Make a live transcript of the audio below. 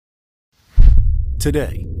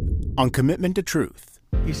Today, on Commitment to Truth.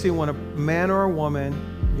 You see, when a man or a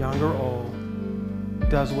woman, young or old,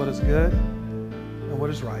 does what is good and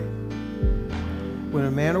what is right, when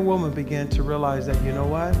a man or woman begin to realize that, you know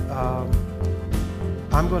what,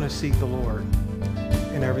 I'm going to seek the Lord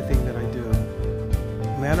in everything that I do.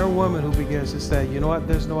 A man or woman who begins to say, you know what,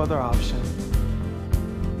 there's no other option,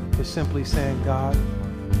 is simply saying, God,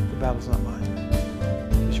 the battle's not mine,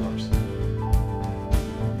 it's yours.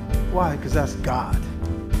 Why? Because that's God.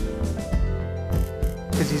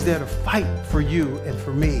 Because he's there to fight for you and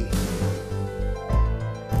for me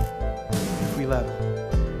if we let him.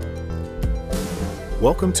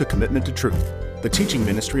 Welcome to Commitment to Truth, the teaching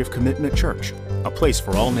ministry of Commitment Church, a place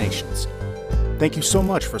for all nations. Thank you so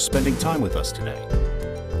much for spending time with us today.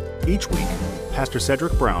 Each week, Pastor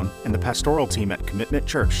Cedric Brown and the pastoral team at Commitment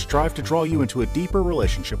Church strive to draw you into a deeper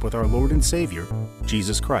relationship with our Lord and Savior,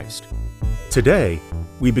 Jesus Christ. Today,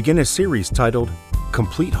 we begin a series titled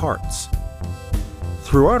Complete Hearts.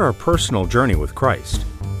 Throughout our personal journey with Christ,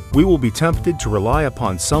 we will be tempted to rely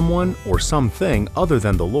upon someone or something other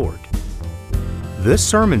than the Lord. This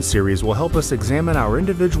sermon series will help us examine our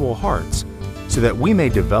individual hearts so that we may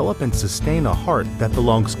develop and sustain a heart that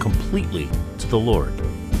belongs completely to the Lord.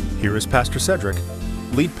 Here is Pastor Cedric,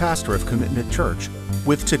 lead pastor of Commitment Church,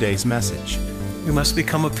 with today's message. We must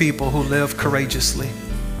become a people who live courageously.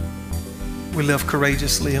 We live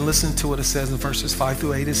courageously, and listen to what it says in verses 5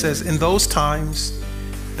 through 8. It says, in those times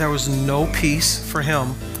there was no peace for him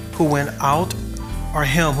who went out or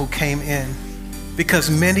him who came in, because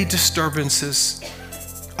many disturbances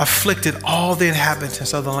afflicted all the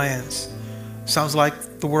inhabitants of the lands. Sounds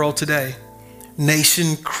like the world today.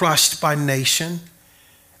 Nation crushed by nation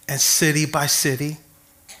and city by city.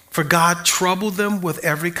 For God troubled them with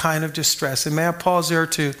every kind of distress. And may I pause there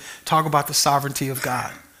to talk about the sovereignty of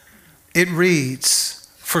God. It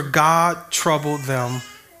reads, for God troubled them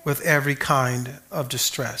with every kind of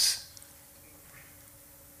distress.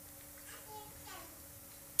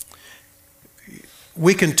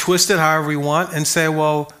 We can twist it however we want and say,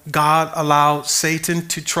 well, God allowed Satan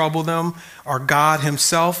to trouble them, or God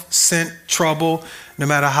himself sent trouble. No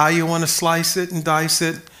matter how you want to slice it and dice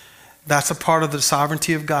it, that's a part of the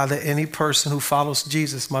sovereignty of God that any person who follows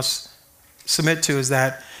Jesus must submit to, is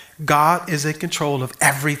that God is in control of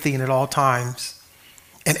everything at all times,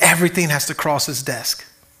 and everything has to cross his desk.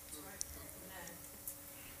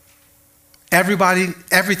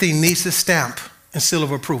 Everything needs a stamp and seal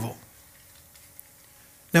of approval.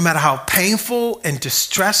 No matter how painful and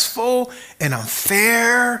distressful and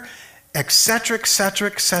unfair, etc.,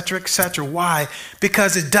 etc., etc., etc. Why?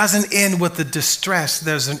 Because it doesn't end with the distress.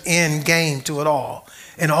 There's an end game to it all.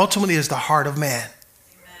 And ultimately is the heart of man.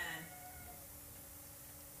 Amen.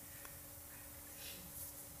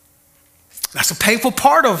 That's a painful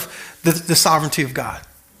part of the sovereignty of God.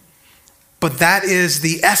 But that is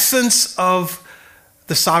the essence of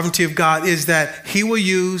the sovereignty of God, is that he will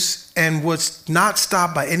use and would not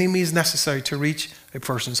stop by any means necessary to reach a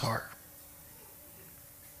person's heart.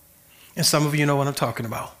 And some of you know what I'm talking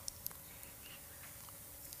about.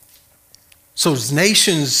 So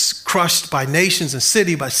nations crushed by nations and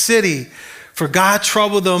city by city, for God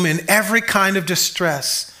troubled them in every kind of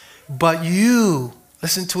distress. But you,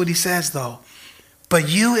 listen to what he says though, but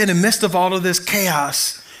you in the midst of all of this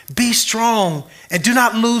chaos, be strong and do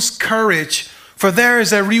not lose courage, for there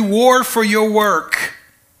is a reward for your work.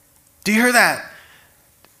 Do you hear that?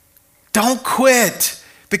 Don't quit,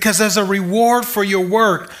 because there's a reward for your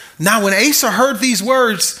work. Now, when Asa heard these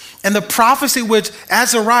words and the prophecy which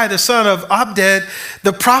Azariah, the son of Abded,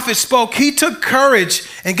 the prophet spoke, he took courage.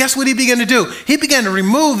 And guess what he began to do? He began to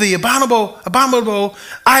remove the abominable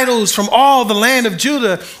idols from all the land of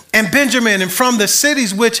Judah and Benjamin, and from the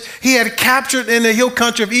cities which he had captured in the hill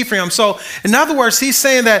country of Ephraim. So in other words, he's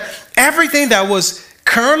saying that everything that was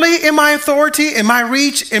currently in my authority, in my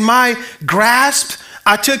reach, in my grasp,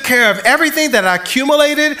 I took care of. Everything that I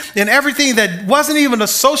accumulated and everything that wasn't even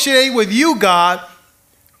associated with you, God,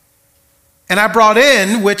 and I brought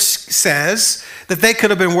in, which says that they could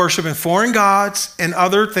have been worshiping foreign gods and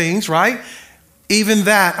other things, right? Even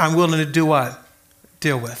that I'm willing to do what?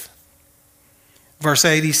 Deal with. Verse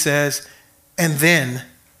 8, he says, and then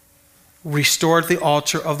restored the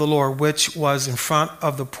altar of the Lord, which was in front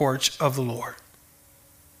of the porch of the Lord.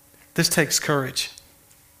 This takes courage.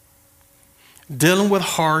 Dealing with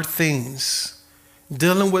hard things,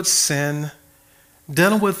 dealing with sin,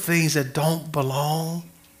 dealing with things that don't belong,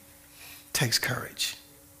 takes courage.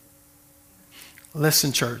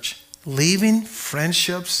 Listen, church, leaving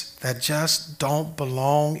friendships that just don't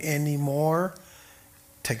belong anymore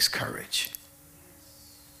takes courage.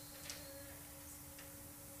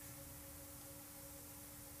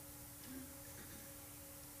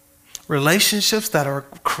 relationships that are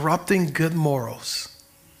corrupting good morals,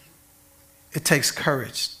 it takes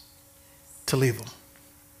courage to leave them.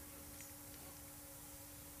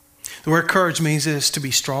 The word courage means is to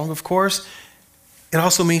be strong, of course. It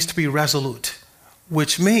also means to be resolute,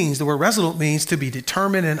 which means, the word resolute means to be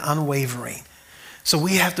determined and unwavering. So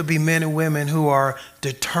we have to be men and women who are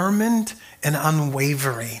determined and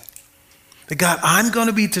unwavering. That God, I'm going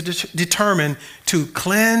to be determined to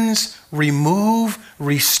cleanse, remove,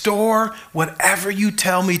 restore whatever you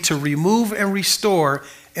tell me to remove and restore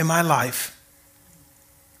in my life.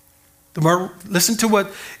 Listen to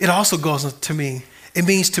what it also goes to mean. It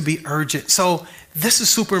means to be urgent. So this is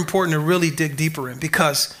super important to really dig deeper in,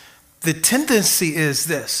 because the tendency is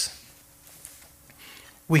this.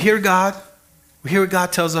 We hear God. We hear what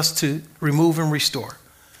God tells us to remove and restore.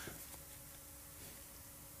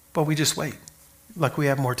 But we just wait like we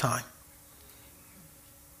have more time.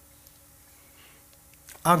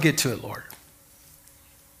 I'll get to it, Lord.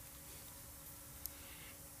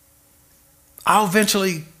 I'll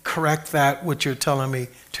eventually correct that what you're telling me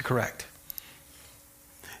to correct.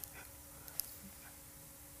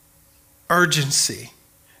 Urgency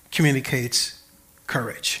communicates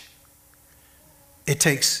courage. It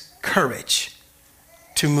takes courage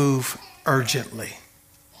to move urgently.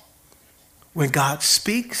 When God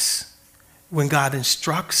speaks, when God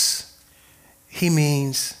instructs, he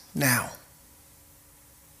means now.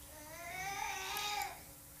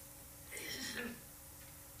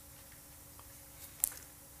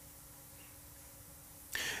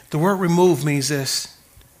 The word remove means this,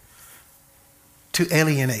 to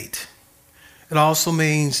alienate. It also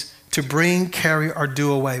means to bring, carry, or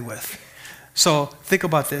do away with. So think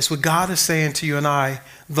about this. What God is saying to you and I,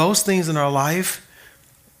 those things in our life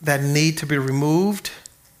that need to be removed,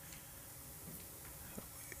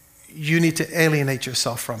 you need to alienate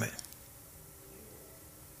yourself from it.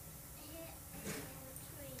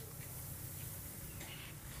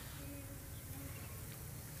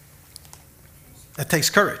 That takes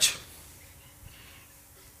courage.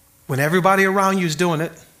 When everybody around you is doing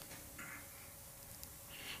it,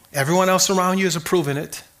 everyone else around you is approving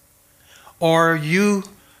it, or you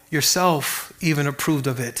yourself even approved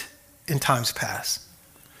of it in times past.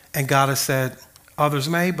 And God has said, others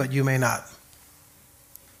may, but you may not.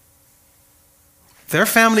 Their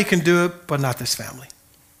family can do it, but not this family.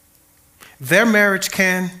 Their marriage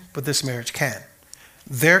can, but this marriage can.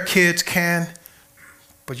 Their kids can,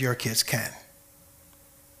 but your kids can.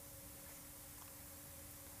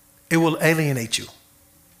 It will alienate you,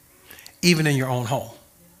 even in your own home.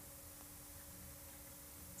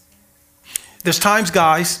 There's times,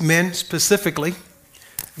 guys, men specifically,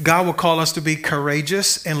 God will call us to be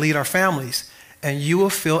courageous and lead our families, and you will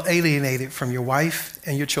feel alienated from your wife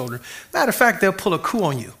and your children. Matter of fact, they'll pull a coup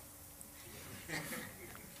on you.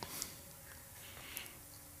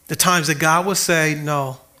 The times that God will say,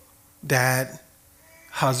 no, dad,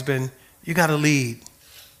 husband, you got to lead,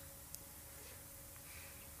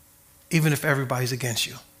 even if everybody's against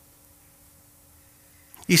you.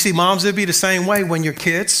 You see, moms, it'll be the same way when your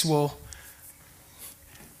kids will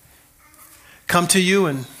come to you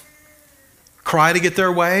and cry to get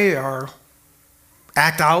their way or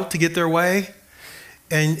act out to get their way,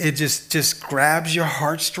 and it just grabs your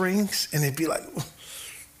heartstrings, and it'd be like,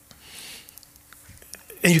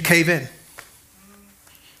 and you cave in. It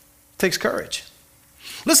takes courage.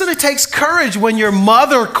 Listen, it takes courage when your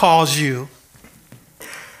mother calls you.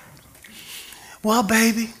 Well,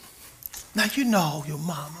 baby, now you know your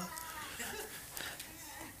mama.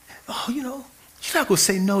 Oh, you know, you're not going to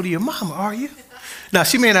say no to your mama, are you? Now,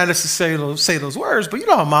 she may not necessarily say those words, but you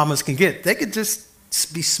know how mamas can get. They could just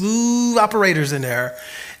be smooth operators in there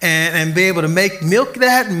and be able to milk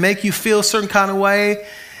that and make you feel a certain kind of way.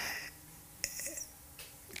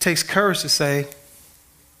 It takes courage to say,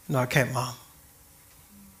 no, I can't, Mom.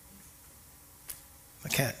 I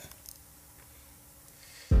can't.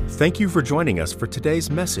 Thank you for joining us for today's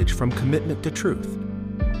message from Commitment to Truth.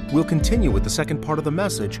 We'll continue with the second part of the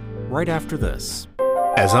message right after this.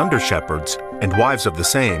 As under-shepherds and wives of the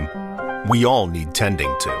same, we all need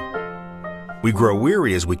tending to. We grow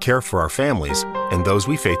weary as we care for our families and those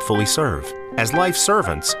we faithfully serve. As life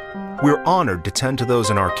servants, we're honored to tend to those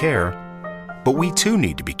in our care, but we too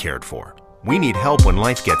need to be cared for. We need help when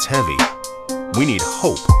life gets heavy. We need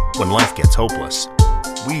hope when life gets hopeless.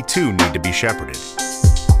 We too need to be shepherded.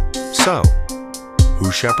 So,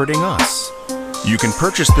 who's shepherding us? You can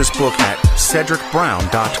purchase this book at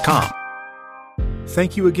cedricbrown.com.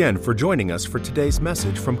 Thank you again for joining us for today's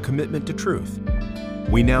message from Commitment to Truth.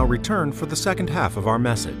 We now return for the second half of our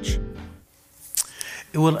message.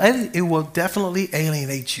 It will definitely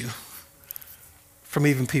alienate you from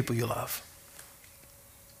even people you love.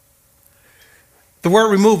 The word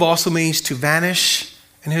remove also means to vanish,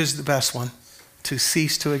 and here's the best one, to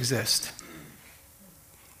cease to exist.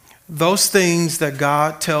 Those things that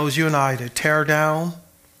God tells you and I to tear down,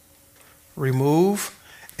 remove,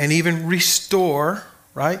 and even restore,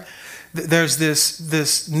 right? There's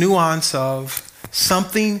this nuance of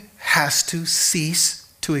something has to cease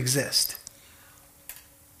to exist.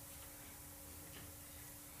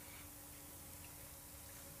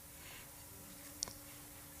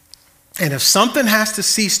 And if something has to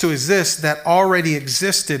cease to exist that already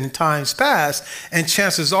existed in times past, and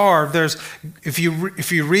chances are if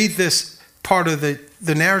you read this part of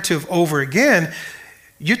the narrative over again,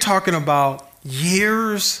 you're talking about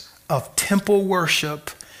years of temple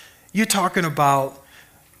worship. You're talking about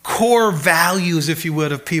core values, if you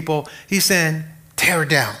would, of people. He's saying, tear it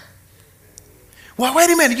down. Well,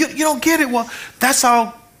 wait a minute, you don't get it. Well, that's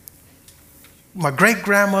how my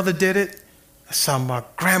great-grandmother did it. That's how my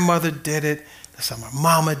grandmother did it. That's how my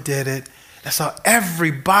mama did it. That's how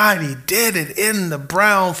everybody did it in the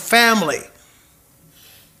Brown family.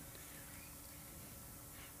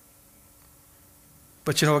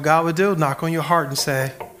 But you know what God would do? Knock on your heart and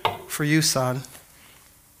say, for you, son,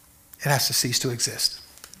 it has to cease to exist.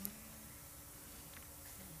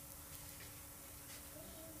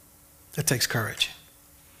 It takes courage.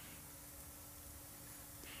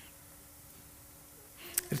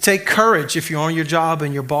 It takes courage if you're on your job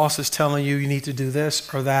and your boss is telling you need to do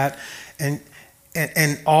this or that. And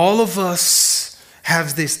all of us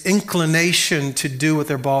have this inclination to do what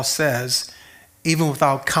their boss says, even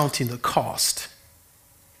without counting the cost.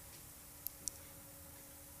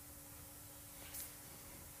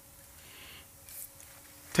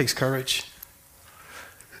 It takes courage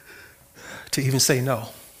to even say no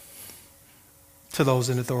to those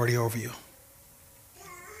in authority over you.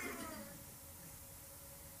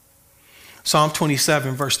 Psalm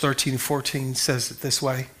 27, verse 13 and 14 says it this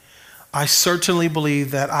way. I certainly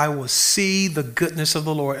believe that I will see the goodness of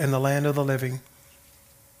the Lord in the land of the living.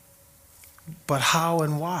 But how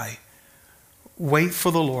and why? Wait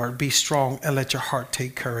for the Lord, be strong, and let your heart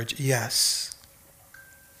take courage. Yes.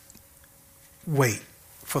 Wait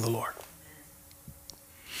for the Lord.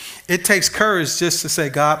 It takes courage just to say,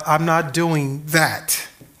 God, I'm not doing that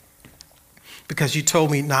because you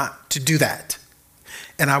told me not to do that.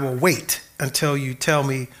 And I will wait until you tell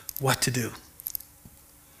me what to do.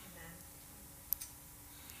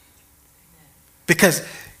 Because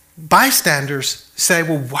bystanders say,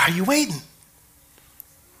 well, why are you waiting?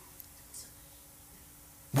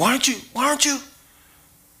 Why aren't you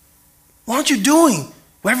doing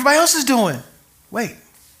what everybody else is doing? Wait.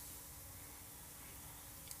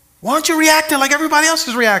 Why aren't you reacting like everybody else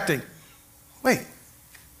is reacting? Wait.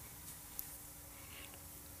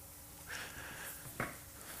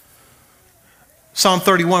 Psalm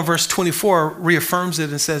 31 verse 24 reaffirms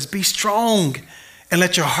it and says, be strong and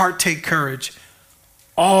let your heart take courage,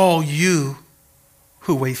 all you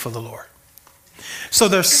who wait for the Lord. So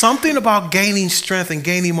there's something about gaining strength and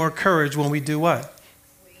gaining more courage when we do what?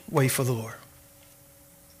 Wait for the Lord.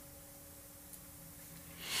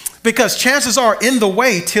 Because chances are in the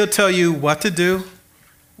wait, he'll tell you what to do,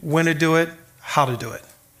 when to do it, how to do it.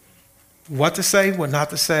 What to say, what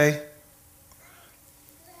not to say,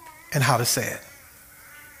 and how to say it.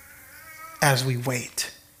 As we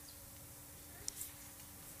wait.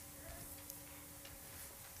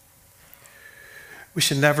 We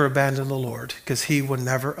should never abandon the Lord because he will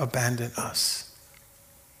never abandon us.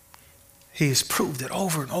 He has proved it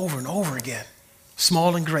over and over and over again.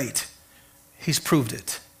 Small and great. He's proved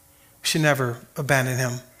it. We should never abandon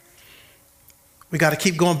him. We got to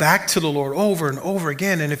keep going back to the Lord over and over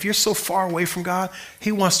again. And if you're so far away from God,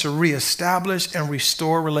 he wants to reestablish and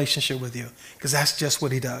restore relationship with you because that's just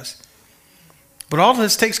what he does. But all of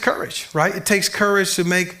this takes courage, right? It takes courage to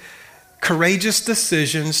make courageous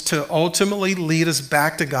decisions to ultimately lead us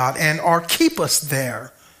back to God and or keep us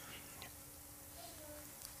there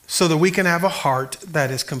so that we can have a heart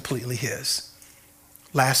that is completely his.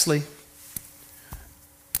 Lastly,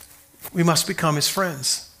 we must become his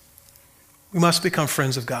friends. We must become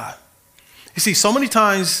friends of God. You see, so many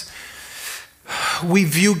times we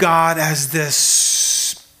view God as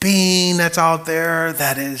this being that's out there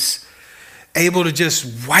that is able to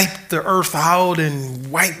just wipe the earth out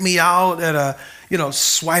and wipe me out at a,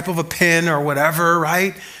 swipe of a pen or whatever,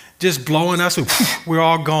 right? Just blowing us, we're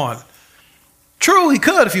all gone. True, he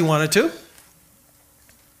could if he wanted to.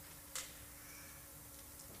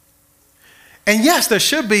 And yes, there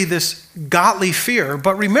should be this godly fear,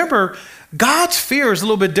 but remember, God's fear is a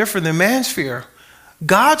little bit different than man's fear.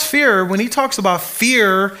 God's fear, when he talks about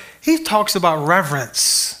fear, he talks about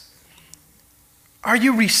reverence. Are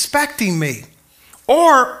you respecting me?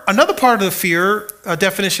 Or another part of the fear, a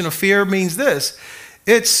definition of fear means this.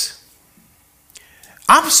 It's,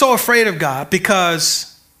 I'm so afraid of God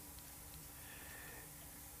because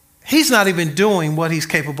he's not even doing what he's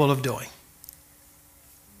capable of doing.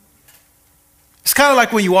 It's kind of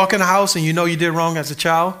like when you walk in a house and you know you did wrong as a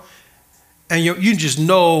child, and you just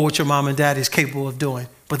know what your mom and dad is capable of doing,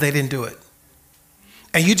 but they didn't do it.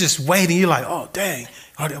 And you just wait and you're like, oh, dang,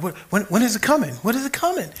 when is it coming? When is it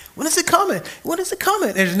coming? When is it coming? When is it coming?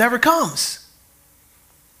 And it never comes.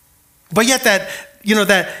 But yet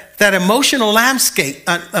that emotional landscape,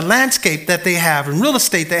 a landscape that they have and real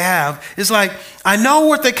estate they have is like, I know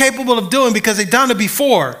what they're capable of doing because they've done it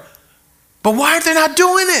before. But why are they not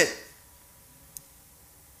doing it?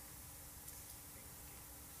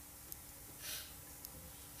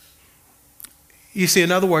 You see,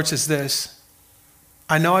 in other words, it's this.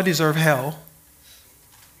 I know I deserve hell,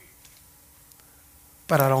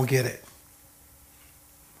 but I don't get it.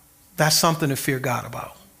 That's something to fear God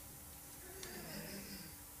about.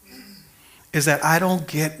 Is that I don't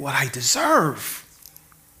get what I deserve.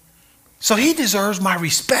 So he deserves my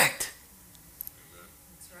respect.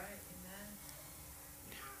 That's right. Amen.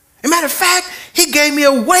 As a matter of fact, he gave me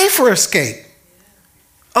a way for escape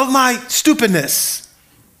of my stupidness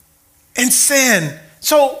and sin.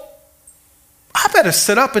 So I better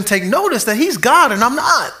sit up and take notice that he's God and I'm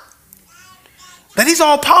not. That he's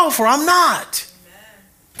all powerful, I'm not. Amen.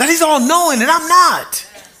 That he's all knowing and I'm not.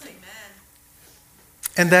 Yes. Amen.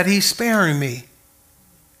 And that he's sparing me.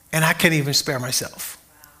 And I can't even spare myself.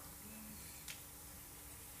 Wow.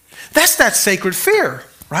 That's that sacred fear,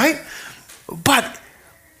 right? But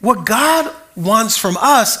what God wants from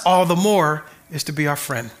us all the more is to be our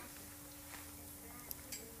friend.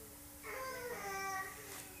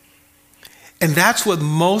 And that's what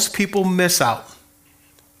most people miss out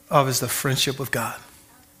of, is the friendship with God.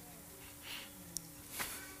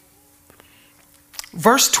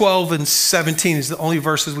 Verse 12 and 17 is the only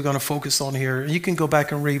verses we're going to focus on here. You can go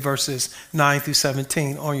back and read verses 9 through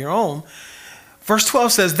 17 on your own. Verse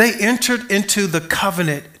 12 says, they entered into the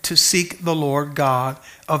covenant to seek the Lord God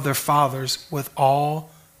of their fathers with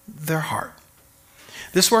all their heart.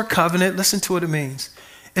 This word covenant, listen to what it means.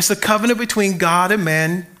 It's a covenant between God and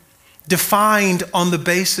man, defined on the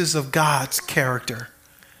basis of God's character,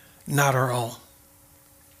 not our own.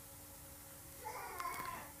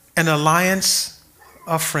 An alliance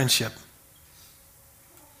of friendship.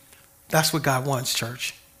 That's what God wants,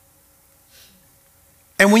 church.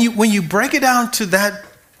 And when you break it down to that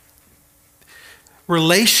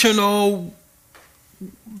relational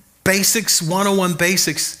basics, 101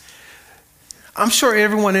 basics, I'm sure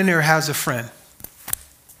everyone in there has a friend.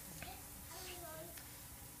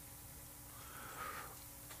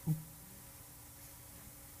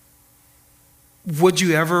 Would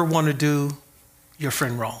you ever want to do your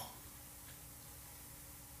friend wrong?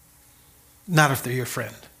 Not if they're your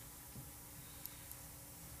friend.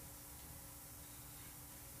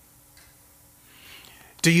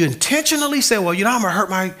 Do you intentionally say, well, I'm going to hurt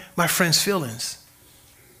my friend's feelings?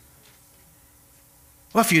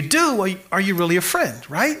 Well, if you do, well, are you really a friend,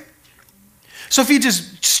 right? So if you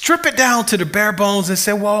just strip it down to the bare bones and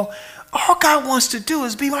say, well, all God wants to do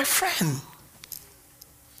is be my friend.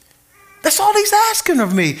 That's all he's asking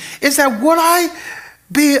of me, is that would I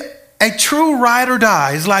be a true ride or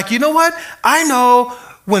die? It's like, you know what? I know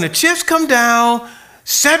when the chips come down,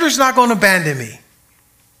 Cedric's not going to abandon me.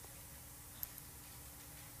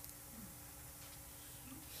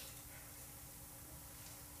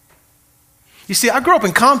 You see, I grew up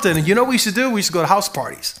in Compton, and you know what we used to do? We used to go to house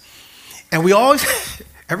parties. And we always,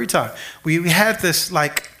 every time, we had this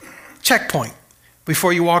like checkpoint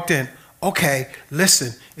before you walked in. Okay,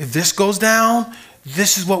 listen, if this goes down,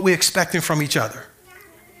 this is what we're expecting from each other.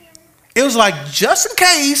 It was like, just in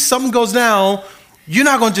case something goes down, you're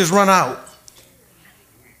not going to just run out.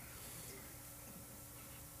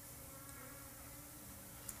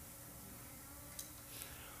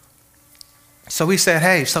 So we said,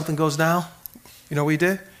 hey, if something goes down, you know what we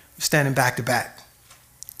did? We're standing back to back.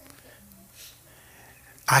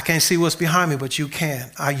 I can't see what's behind me, but you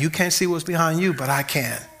can. You can't see what's behind you, but I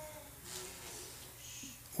can.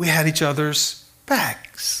 We had each other's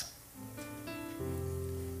backs.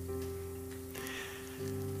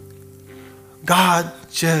 God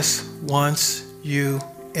just wants you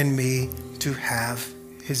and me to have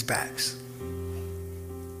his backs.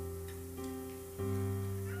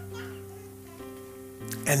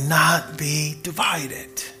 And not be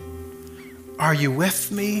divided. Are you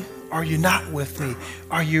with me? Are you not with me?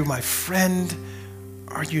 Are you my friend?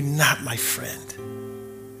 Are you not my friend?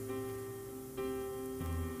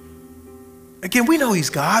 Again, we know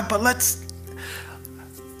he's God, but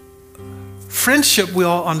friendship we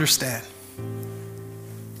all understand.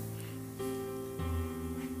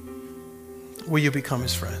 Will you become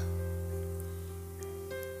his friend?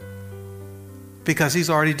 Because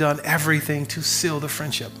he's already done everything to seal the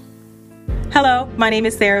friendship. Hello, my name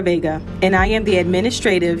is Sarah Vega, and I am the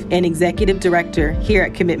Administrative and Executive Director here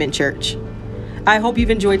at Commitment Church. I hope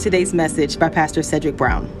you've enjoyed today's message by Pastor Cedric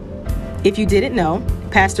Brown. If you didn't know,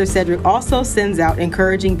 Pastor Cedric also sends out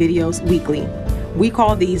encouraging videos weekly. We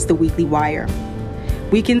call these the Weekly Wire.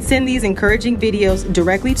 We can send these encouraging videos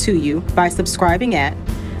directly to you by subscribing at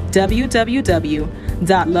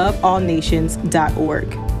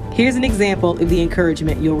www.loveallnations.org. Here's an example of the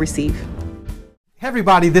encouragement you'll receive. Hey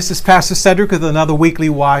everybody, this is Pastor Cedric with another Weekly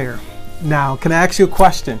Wire. Now, can I ask you a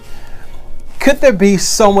question? Could there be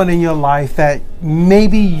someone in your life that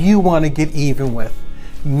maybe you want to get even with?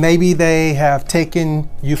 Maybe they have taken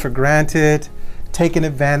you for granted, taken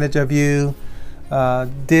advantage of you,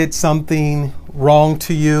 did something wrong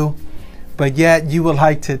to you, but yet you would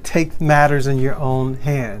like to take matters in your own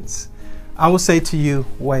hands. I will say to you,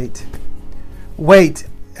 wait. Wait,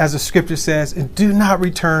 as the scripture says, and do not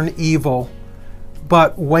return evil,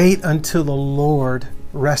 but wait until the Lord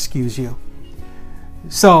rescues you.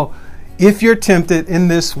 So, if you're tempted in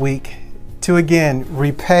this week to again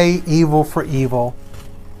repay evil for evil,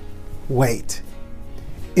 wait.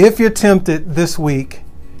 If you're tempted this week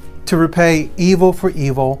to repay evil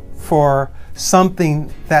for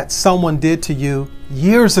something that someone did to you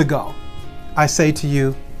years ago, I say to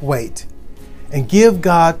you, wait. And give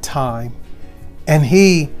God time, and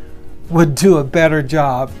he would do a better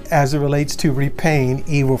job as it relates to repaying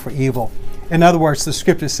evil for evil. In other words, the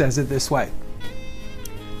scripture says it this way: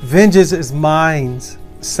 vengeance is mine,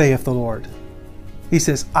 saith the Lord. He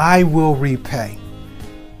says, I will repay.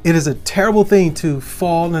 It is a terrible thing to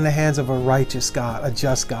fall in the hands of a righteous God, a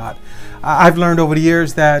just God. I've learned over the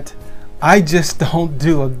years that I just don't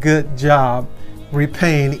do a good job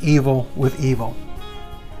repaying evil with evil.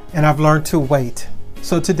 And I've learned to wait.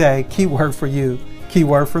 So today, key word for you, key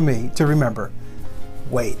word for me to remember,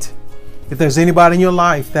 wait. If there's anybody in your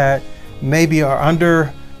life that maybe are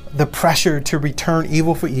under the pressure to return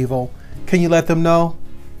evil for evil, can you let them know?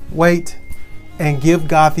 Wait, and give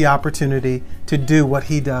God the opportunity to do what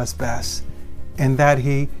he does best. And that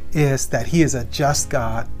he is a just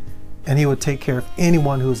God, and he will take care of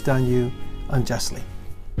anyone who has done you unjustly.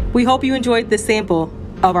 We hope you enjoyed this sample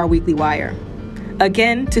of our Weekly Wire.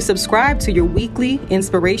 Again, to subscribe to your weekly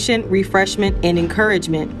inspiration, refreshment, and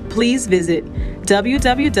encouragement, please visit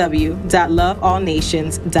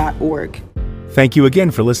www.loveallnations.org. Thank you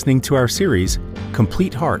again for listening to our series,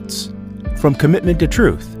 Complete Hearts. From Commitment to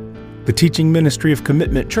Truth, the teaching ministry of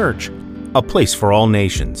Commitment Church, a place for all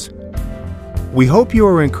nations. We hope you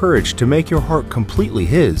are encouraged to make your heart completely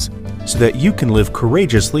His, so that you can live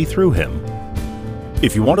courageously through Him.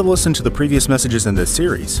 If you want to listen to the previous messages in this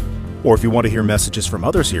series, or if you want to hear messages from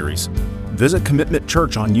other series, visit Commitment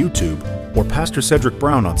Church on YouTube or Pastor Cedric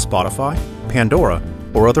Brown on Spotify, Pandora,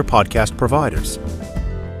 or other podcast providers.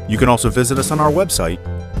 You can also visit us on our website,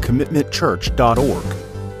 commitmentchurch.org.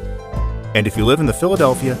 And if you live in the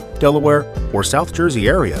Philadelphia, Delaware, or South Jersey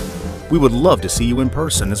area, we would love to see you in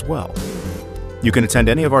person as well. You can attend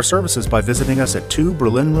any of our services by visiting us at 2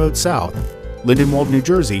 Berlin Road South, Lindenwold, New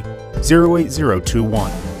Jersey, 08021.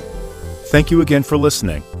 Thank you again for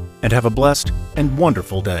listening, and have a blessed and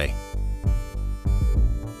wonderful day.